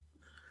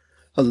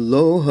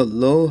Hello,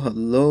 hello,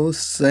 hello,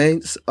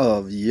 saints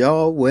of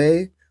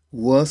Yahweh.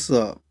 What's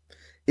up?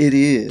 It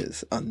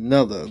is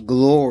another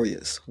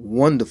glorious,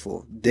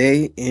 wonderful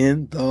day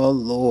in the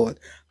Lord.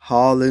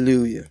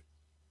 Hallelujah.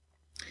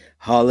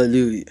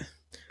 Hallelujah.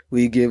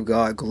 We give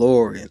God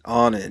glory and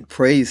honor and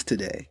praise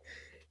today.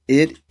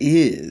 It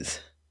is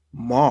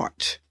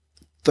March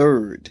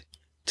 3rd,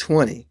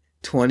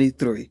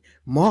 2023.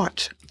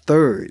 March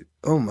 3rd.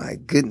 Oh my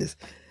goodness.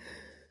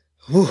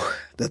 Whew,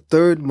 the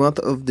third month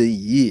of the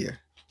year.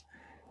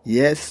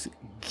 Yes,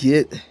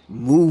 get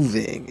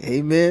moving.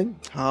 Amen.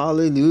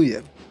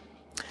 Hallelujah.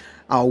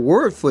 Our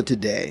word for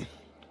today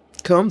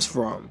comes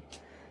from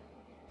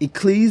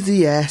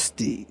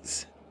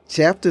Ecclesiastes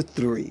chapter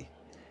 3.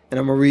 And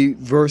I'm going to read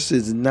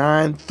verses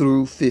 9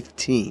 through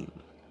 15.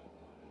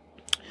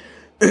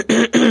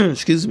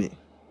 Excuse me.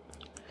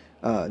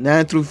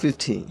 9 through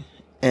 15.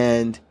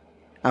 And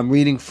I'm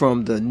reading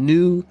from the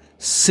New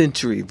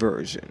Century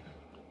Version.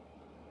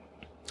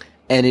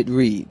 And it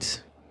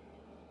reads,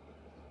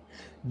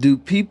 do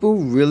people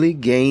really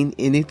gain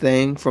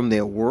anything from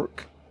their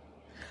work?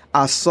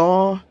 I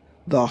saw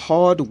the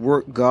hard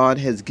work God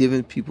has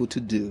given people to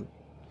do.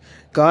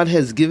 God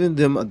has given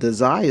them a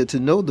desire to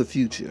know the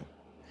future.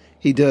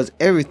 He does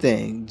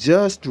everything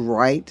just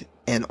right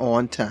and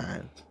on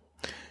time.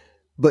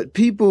 But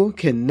people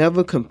can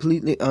never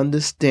completely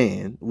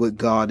understand what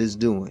God is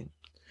doing.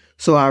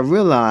 So I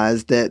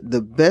realized that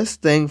the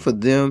best thing for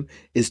them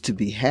is to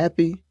be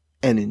happy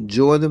and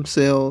enjoy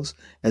themselves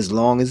as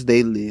long as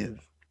they live.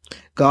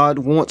 God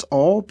wants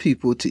all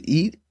people to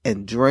eat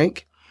and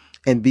drink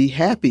and be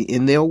happy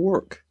in their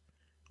work,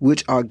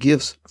 which are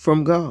gifts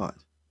from God.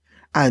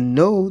 I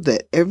know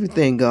that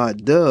everything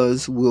God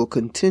does will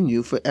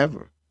continue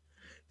forever.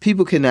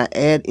 People cannot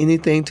add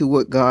anything to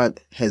what God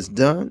has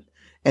done,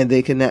 and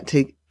they cannot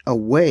take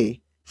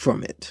away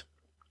from it.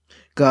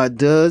 God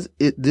does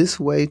it this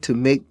way to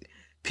make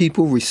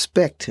people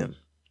respect Him.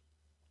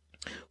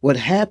 What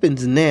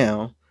happens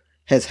now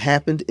has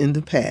happened in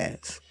the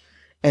past.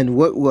 And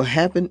what will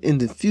happen in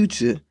the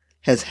future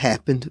has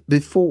happened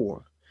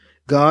before.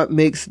 God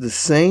makes the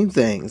same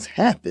things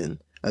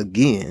happen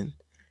again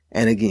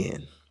and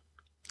again.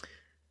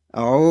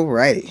 All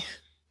righty.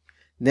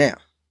 Now,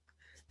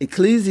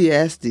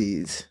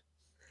 Ecclesiastes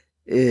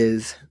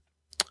is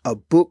a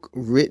book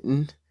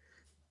written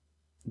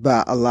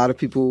by a lot of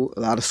people,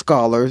 a lot of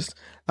scholars,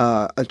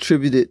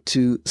 attributed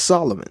to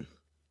Solomon.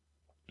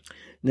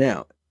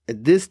 Now,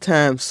 at this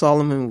time,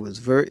 Solomon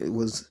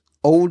was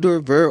older,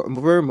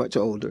 very much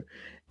older,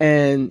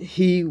 and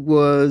he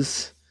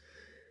was,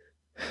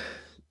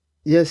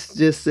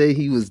 just say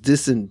he was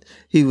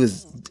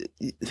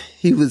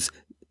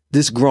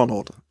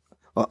disgruntled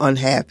or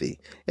unhappy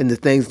in the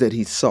things that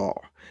he saw,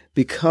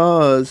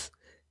 because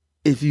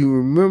if you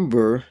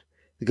remember,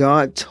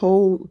 God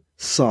told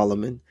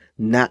Solomon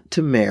not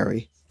to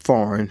marry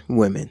foreign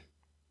women,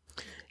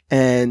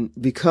 and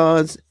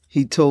because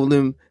he told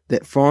him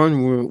that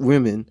foreign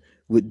women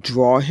would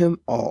draw him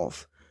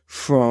off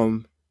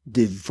from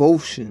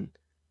devotion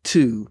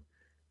to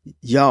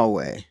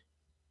Yahweh,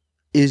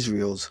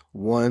 Israel's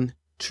one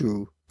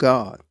true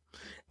God.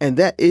 And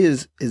that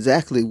is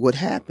exactly what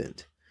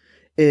happened,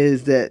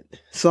 is that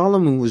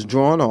Solomon was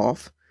drawn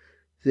off,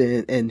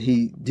 and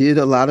he did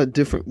a lot of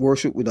different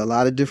worship with a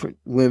lot of different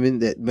women,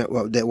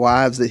 that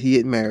wives that he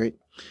had married,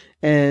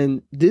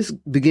 and this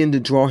began to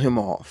draw him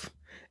off,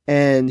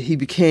 and he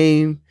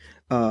became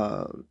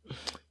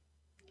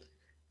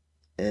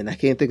and I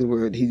can't think of the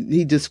word.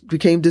 He just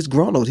became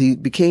disgruntled. He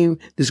became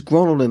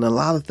disgruntled in a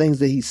lot of things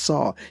that he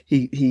saw.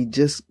 He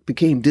just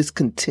became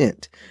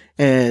discontent,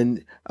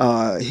 and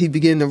he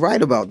began to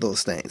write about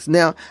those things.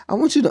 Now, I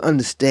want you to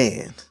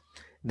understand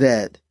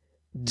that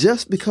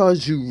just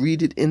because you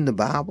read it in the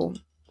Bible,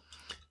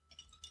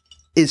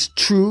 it's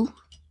true,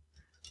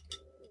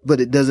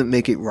 but it doesn't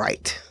make it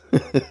right.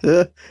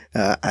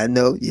 I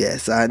know.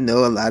 Yes, I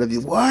know a lot of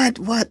you. What?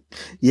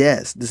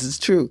 Yes, this is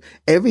true.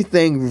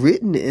 Everything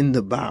written in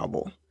the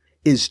Bible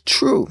is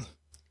true.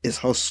 It's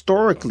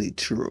historically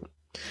true,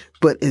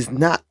 but it's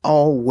not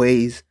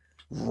always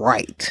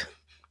right.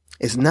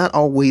 It's not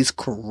always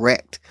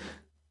correct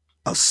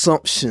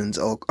assumptions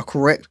or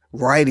correct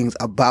writings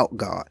about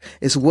God.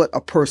 It's what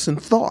a person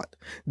thought.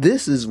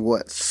 This is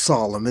what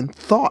Solomon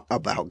thought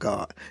about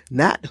God,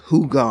 not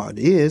who God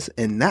is,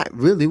 and not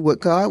really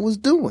what God was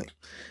doing.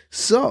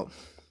 So,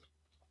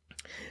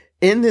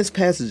 in this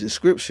passage of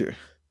scripture,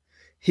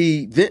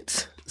 he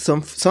vents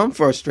some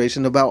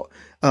frustration about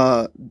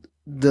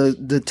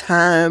the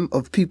time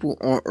of people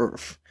on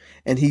earth,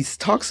 and he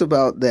talks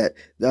about that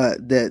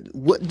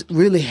what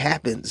really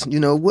happens.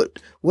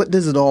 What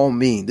does it all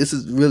mean? This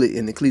is really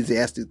in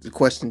Ecclesiastes the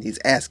question he's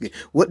asking.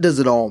 What does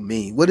it all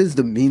mean? What is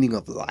the meaning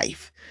of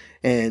life?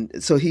 And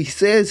so he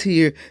says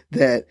here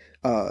that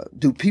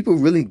do people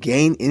really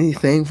gain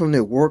anything from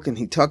their work? And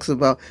he talks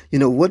about,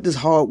 what does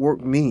hard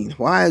work mean?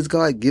 Why is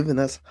God giving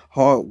us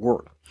hard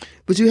work?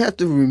 But you have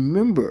to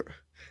remember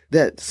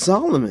that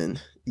Solomon,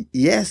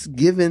 yes,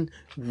 given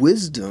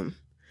wisdom,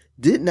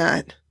 did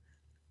not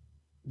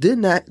did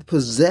not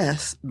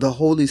possess the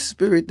Holy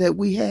Spirit that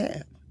we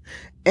have.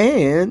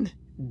 And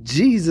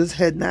Jesus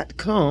had not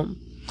come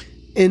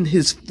in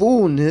his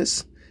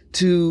fullness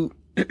to,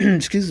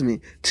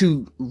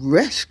 to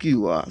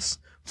rescue us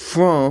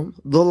from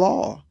the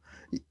law.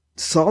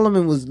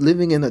 Solomon was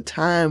living in a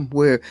time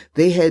where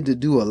they had to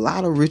do a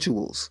lot of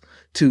rituals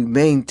to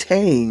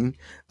maintain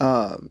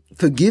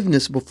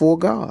forgiveness before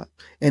God.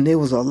 And there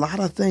was a lot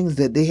of things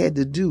that they had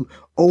to do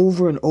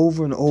over and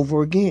over and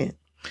over again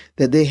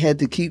that they had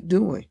to keep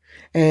doing.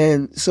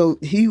 And so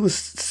he was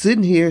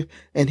sitting here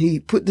and he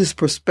put this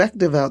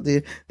perspective out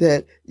there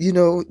that,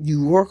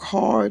 you work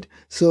hard.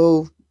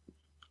 So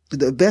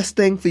the best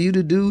thing for you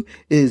to do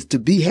is to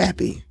be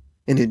happy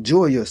and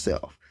enjoy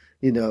yourself,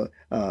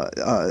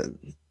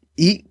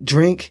 eat,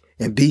 drink,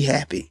 and be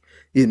happy.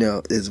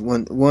 As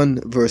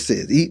one verse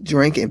says, eat,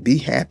 drink, and be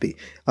happy.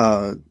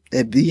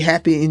 And be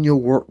happy in your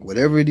work,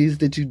 whatever it is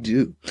that you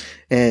do.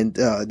 And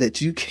that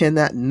you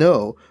cannot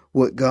know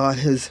what God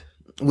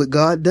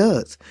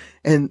does.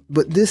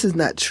 But this is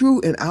not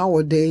true in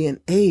our day and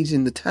age,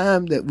 in the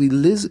time that we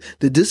live,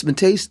 the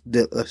dispensation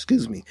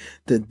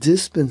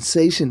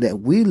that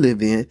we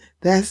live in.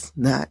 That's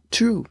not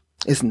true.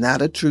 It's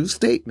not a true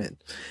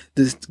statement.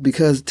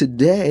 Because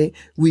today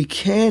we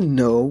can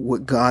know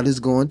what God is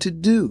going to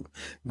do.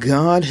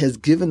 God has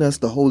given us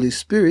the Holy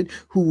Spirit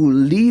who will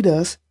lead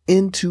us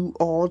into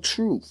all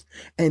truth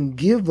and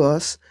give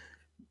us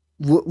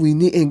what we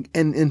need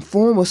and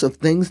inform us of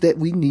things that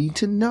we need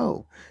to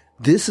know.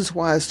 This is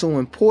why it's so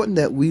important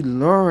that we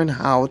learn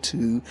how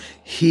to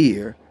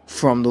hear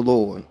from the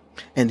Lord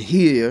and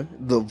hear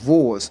the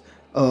voice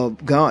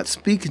of God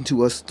speaking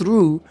to us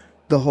through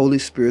the Holy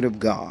Spirit of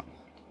God.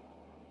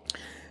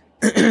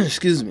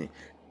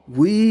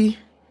 We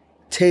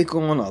take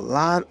on a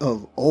lot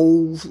of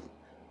old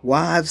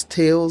wives'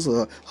 tales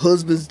or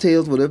husbands'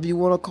 tales, whatever you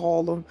want to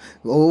call them,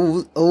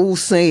 old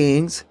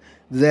sayings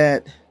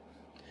that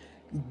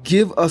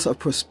give us a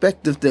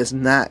perspective that's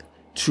not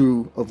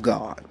true of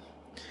God.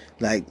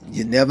 Like,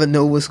 you never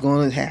know what's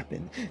going to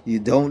happen. You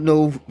don't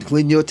know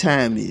when your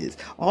time is.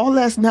 All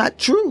that's not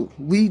true.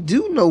 We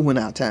do know when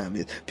our time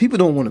is. People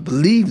don't want to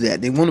believe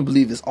that. They want to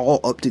believe it's all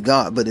up to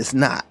God, but it's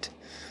not.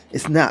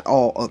 It's not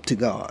all up to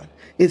God.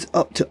 It's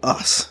up to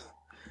us.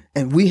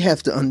 And we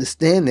have to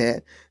understand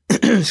that,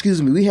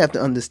 we have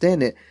to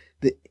understand that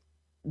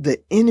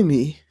the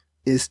enemy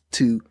is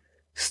to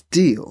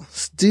steal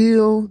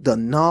the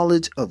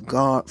knowledge of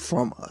God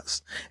from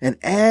us. And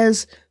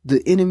as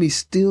the enemy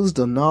steals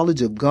the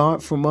knowledge of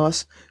God from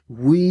us,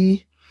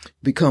 we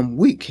become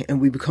weak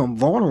and we become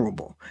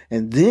vulnerable.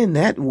 And then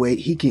that way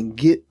he can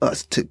get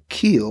us to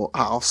kill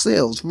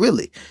ourselves.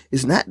 Really,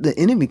 it's not, the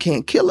enemy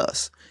can't kill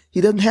us.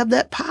 He doesn't have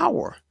that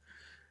power.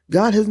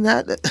 God has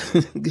not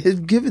has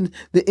given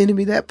the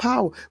enemy that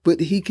power, but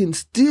he can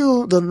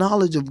steal the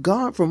knowledge of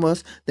God from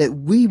us that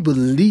we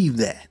believe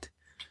that.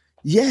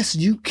 Yes,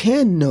 you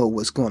can know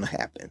what's going to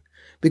happen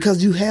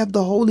because you have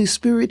the Holy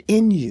Spirit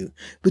in you,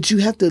 but you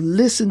have to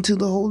listen to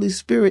the Holy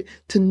Spirit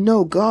to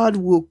know God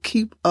will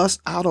keep us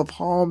out of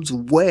harm's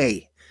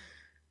way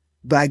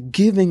by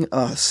giving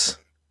us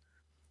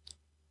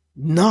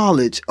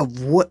knowledge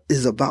of what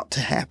is about to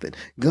happen.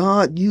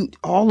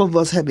 All of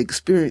us have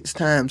experienced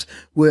times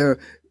where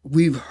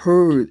we've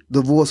heard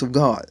the voice of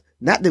God.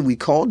 Not that we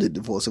called it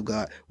the voice of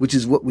God, which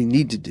is what we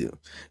need to do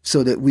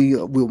so that we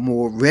will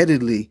more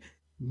readily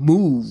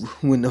move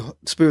when the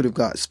Spirit of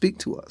God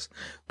speaks to us.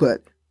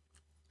 But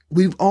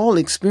we've all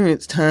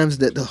experienced times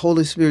that the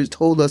Holy Spirit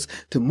told us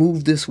to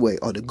move this way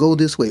or to go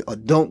this way or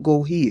don't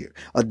go here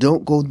or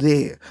don't go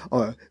there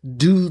or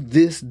do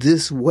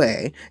this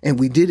way. And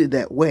we did it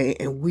that way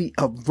and we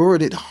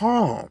averted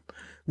harm.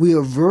 We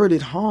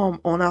averted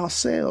harm on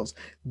ourselves.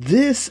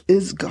 This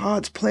is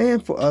God's plan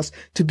for us,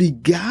 to be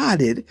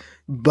guided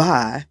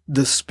by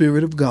the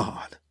Spirit of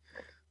God,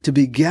 to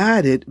be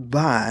guided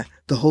by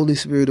the Holy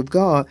Spirit of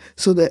God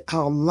so that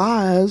our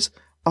lives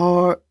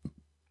are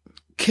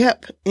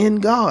kept in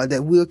God,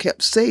 that we're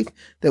kept safe,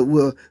 that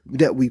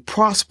we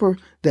prosper,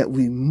 that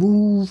we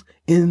move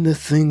in the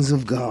things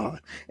of God.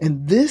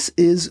 And this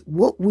is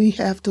what we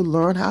have to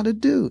learn how to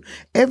do.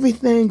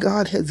 Everything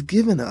God has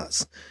given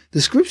us, the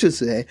scriptures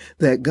say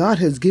that God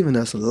has given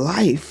us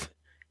life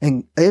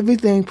and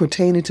everything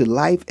pertaining to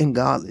life and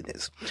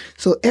godliness.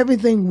 So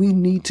everything we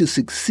need to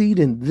succeed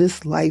in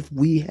this life,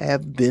 we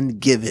have been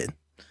given.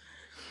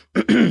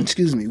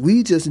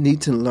 We just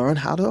need to learn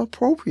how to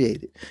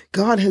appropriate it.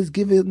 God has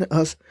given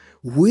us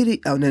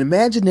an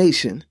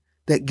imagination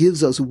that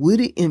gives us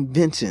witty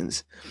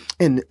inventions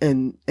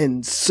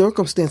and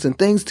circumstance and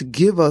things to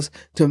give us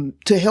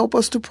to help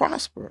us to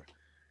prosper.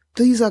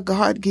 These are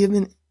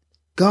God-given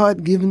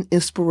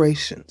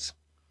inspirations,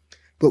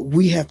 but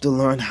we have to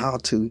learn how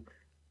to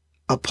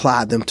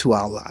apply them to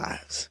our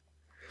lives.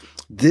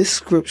 This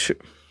scripture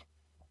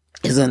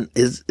is a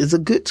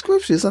good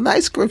scripture. It's a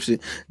nice scripture,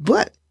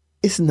 but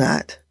it's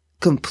not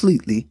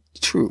completely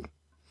true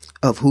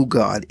of who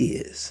God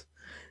is.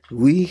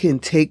 We can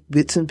take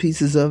bits and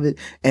pieces of it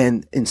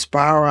and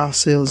inspire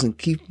ourselves and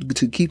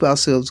keep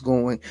ourselves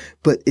going,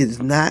 but it's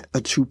not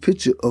a true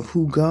picture of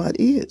who God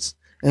is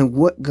and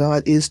what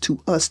God is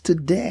to us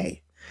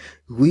today.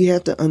 We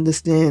have to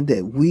understand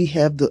that we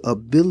have the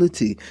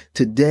ability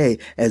today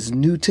as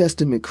New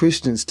Testament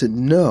Christians to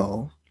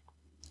know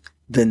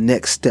the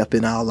next step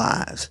in our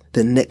lives,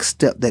 the next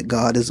step that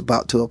God is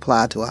about to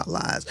apply to our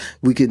lives.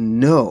 We can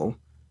know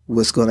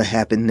what's going to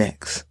happen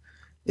next.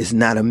 It's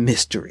not a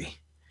mystery.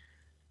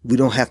 We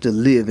don't have to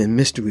live in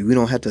mystery. We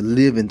don't have to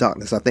live in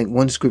darkness. I think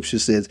one scripture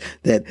says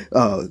that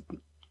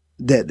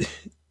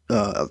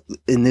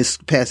in this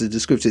passage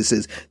of scripture, it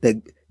says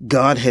that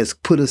God has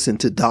put us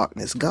into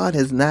darkness. God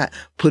has not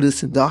put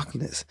us in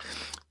darkness.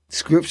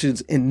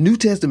 Scriptures in New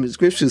Testament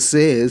scripture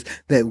says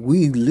that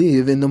we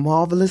live in the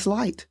marvelous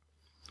light,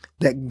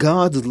 that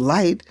God's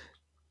light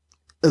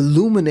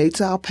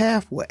illuminates our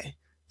pathway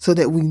so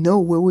that we know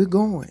where we're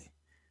going.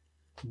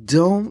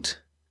 Don't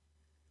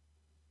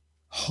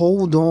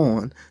hold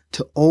on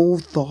to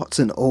old thoughts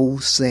and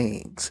old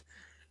sayings.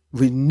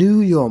 Renew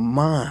your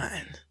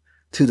mind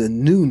to the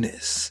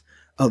newness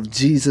of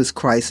Jesus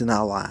Christ in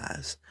our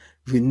lives.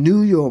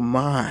 Renew your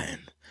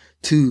mind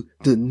to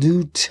the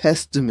New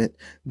Testament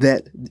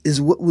that is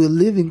what we're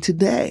living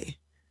today.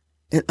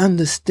 And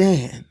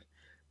understand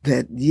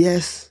that,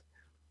 yes,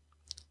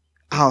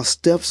 our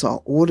steps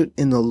are ordered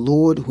in the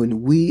Lord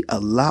when we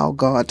allow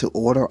God to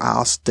order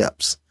our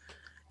steps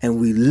and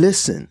we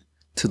listen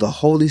to the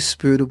Holy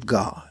Spirit of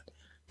God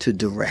to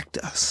direct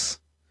us.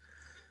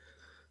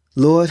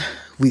 Lord,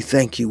 we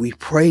thank you. We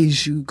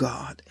praise you,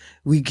 God.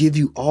 We give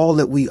you all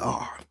that we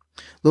are.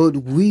 Lord,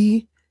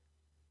 we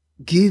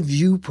give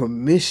you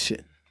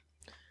permission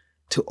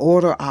to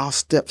order our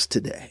steps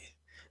today.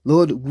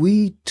 Lord,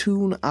 we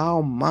tune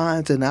our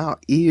minds and our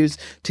ears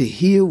to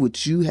hear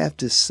what you have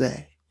to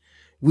say.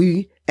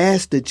 We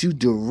ask that you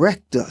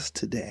direct us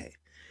today.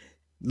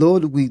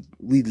 Lord, we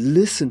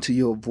listen to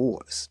your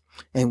voice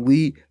and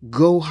we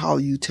go how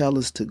you tell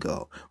us to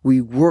go.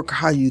 We work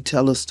how you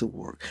tell us to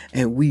work,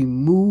 and we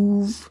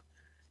move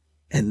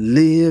and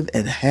live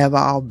and have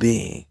our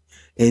being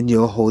in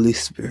your Holy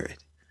Spirit.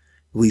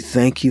 We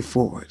thank you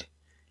for it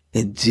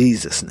in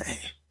Jesus' name.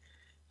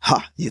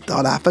 Ha, you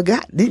thought I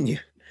forgot, didn't you?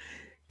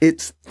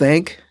 It's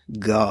Thank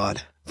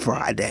God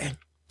Friday.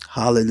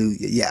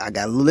 Hallelujah. Yeah, I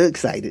got a little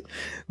excited,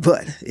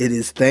 but it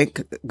is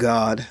Thank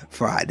God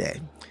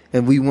Friday.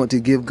 And we want to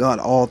give God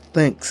all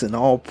thanks and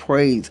all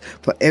praise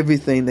for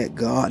everything that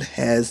God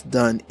has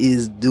done,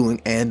 is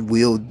doing, and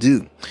will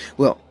do.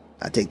 Well,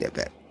 I take that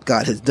back.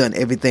 God has done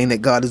everything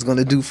that God is going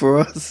to do for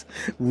us.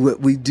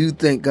 We do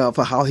thank God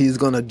for how he's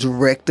going to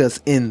direct us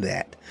in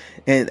that.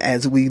 And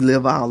as we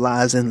live our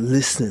lives and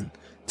listen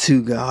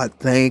to God,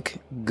 thank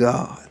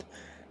God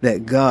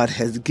that God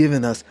has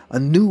given us a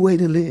new way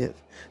to live,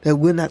 that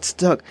we're not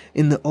stuck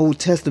in the Old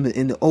Testament,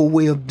 in the old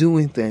way of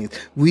doing things.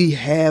 We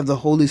have the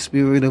Holy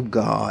Spirit of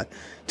God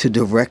to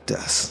direct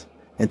us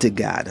and to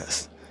guide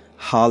us.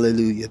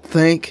 Hallelujah.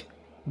 Thank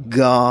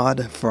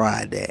God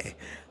Friday.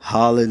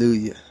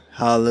 Hallelujah.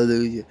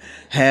 Hallelujah.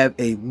 Have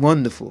a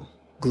wonderful,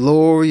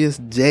 glorious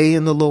day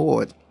in the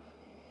Lord.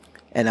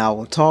 And I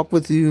will talk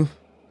with you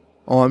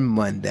on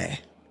Monday.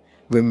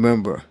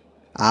 Remember,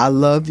 I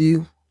love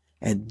you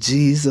and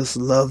Jesus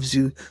loves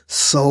you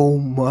so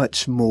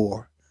much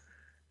more.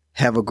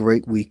 Have a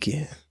great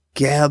weekend.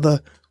 Gather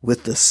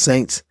with the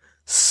saints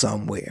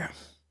somewhere.